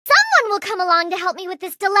will come along to help me with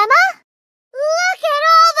this dilemma. Look at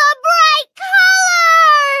all the bright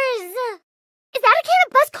colors! Is that a can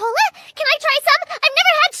of Buzz Cola? Can I try some? I've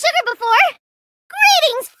never had sugar before.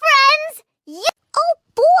 Greetings, friends! Oh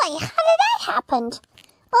boy, how did that happen?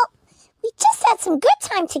 Well, we just had some good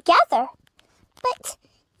time together. But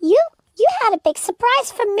you had a big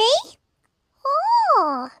surprise for me?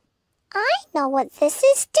 Oh, I know what this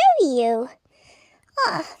is, do you?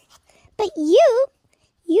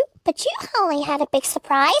 But you only had a big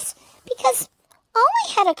surprise because I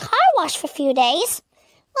only had a car wash for a few days.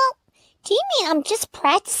 Well, do you mean I'm just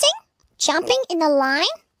practicing? Jumping in a line?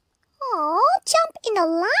 Oh, jump in a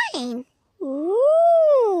line.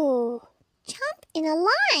 Ooh, jump in a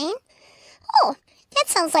line? Oh, that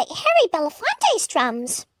sounds like Harry Belafonte's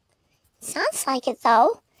drums. Sounds like it,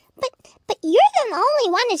 though. But you're the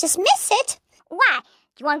only one to just miss it. Why?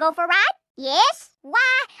 Do you want to go for a ride? Yes?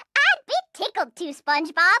 Why, I'd be tickled to,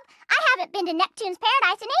 SpongeBob. I haven't been to Neptune's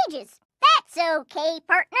Paradise in ages. That's okay,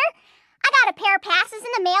 partner. I got a pair of passes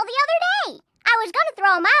in the mail the other day. I was going to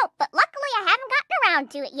throw them out, but luckily I haven't gotten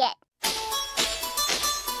around to it yet.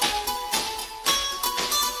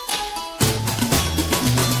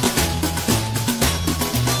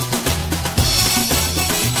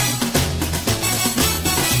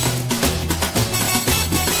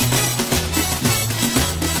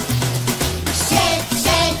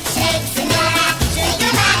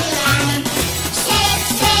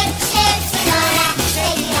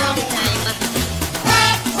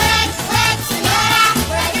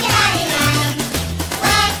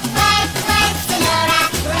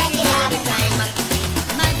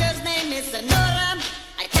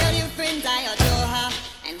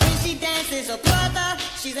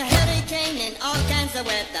 She's a hurricane in all kinds of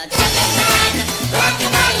weather. Jump in the line, rock the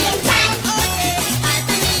body in time. Okay, I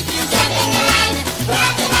believe you. Jump in the line,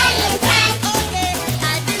 rock the body in time. Okay,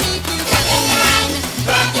 I believe you. Jump in the line,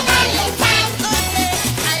 rock the body in time. Okay,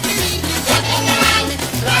 I believe you. Jump in the line,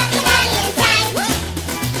 rock the body in time.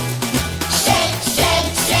 Shake,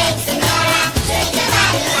 shake, shake, Sonora, shake your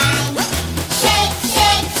body line. Shake,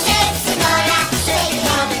 shake, shake, Sonora, shake it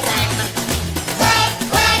all the time. Work,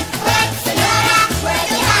 work, work, Sonora, work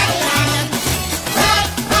your body line. Work,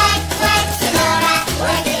 work, work, Sonora,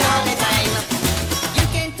 work it all the time. You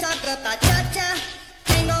can talk about cha-cha,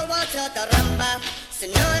 tango, waltz, the rumba.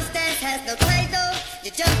 Sonora's dance has no title.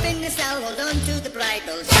 You jump in the saddle, hold on to the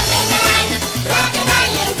bridle. Jump in the line, rock your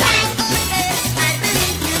body in time. Okay, I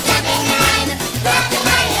believe you. Jump in the line, rock your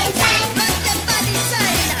body in time. Rock your body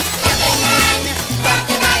side. Jump in the line, rock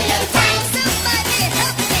your body in time. Somebody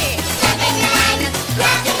help me. Jump in the line,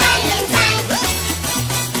 rock your body in time.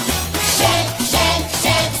 Shake, shake,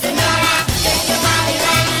 shake, Sonora, shake your body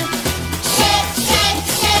line. Shake, shake,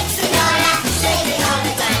 shake, Sonora, shake it all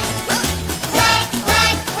the time. Work,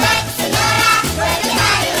 work, work, Sonora, work your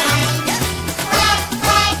body line. Work,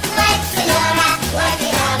 work, work, Sonora, work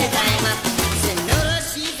it all the time. Sonora,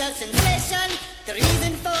 she's a sensation, the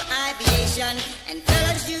reason for aviation. And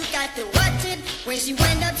fellas, you got to watch it. When she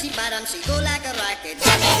wind up, she bottom, she go like a rocket.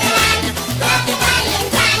 Jump in the line, rock your body in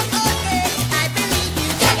time. Okay, I believe you.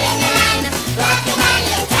 Jump in the line, rock your body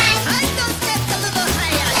in time. I don't step a little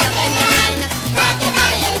higher. Jump in the line, rock your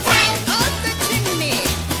body in time. Off the chimney.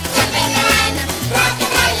 Jump in the line, rock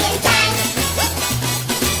your body in time.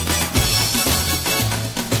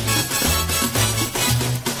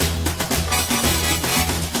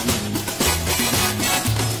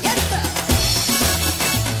 Yes, sir.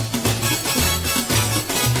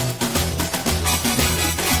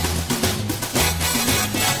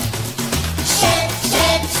 Shake,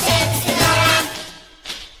 shake, shake, Sonora.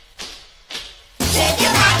 Shake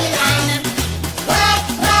your body line. Work,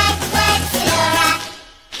 work, work, Sonora.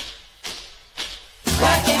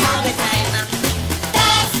 Work it all the time.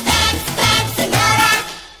 Dance, dance, dance, Sonora.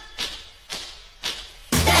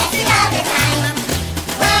 Dance it all the time.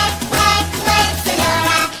 Work, work, work,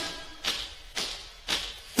 Sonora.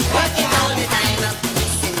 Work it all the time.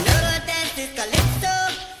 Sonora dances calypso.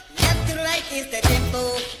 Left to right is the tempo.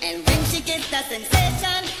 And when she gets the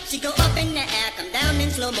sensation, she go up in the air, come down in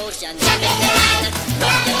slow motion. Jump in the line,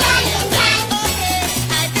 rock your body.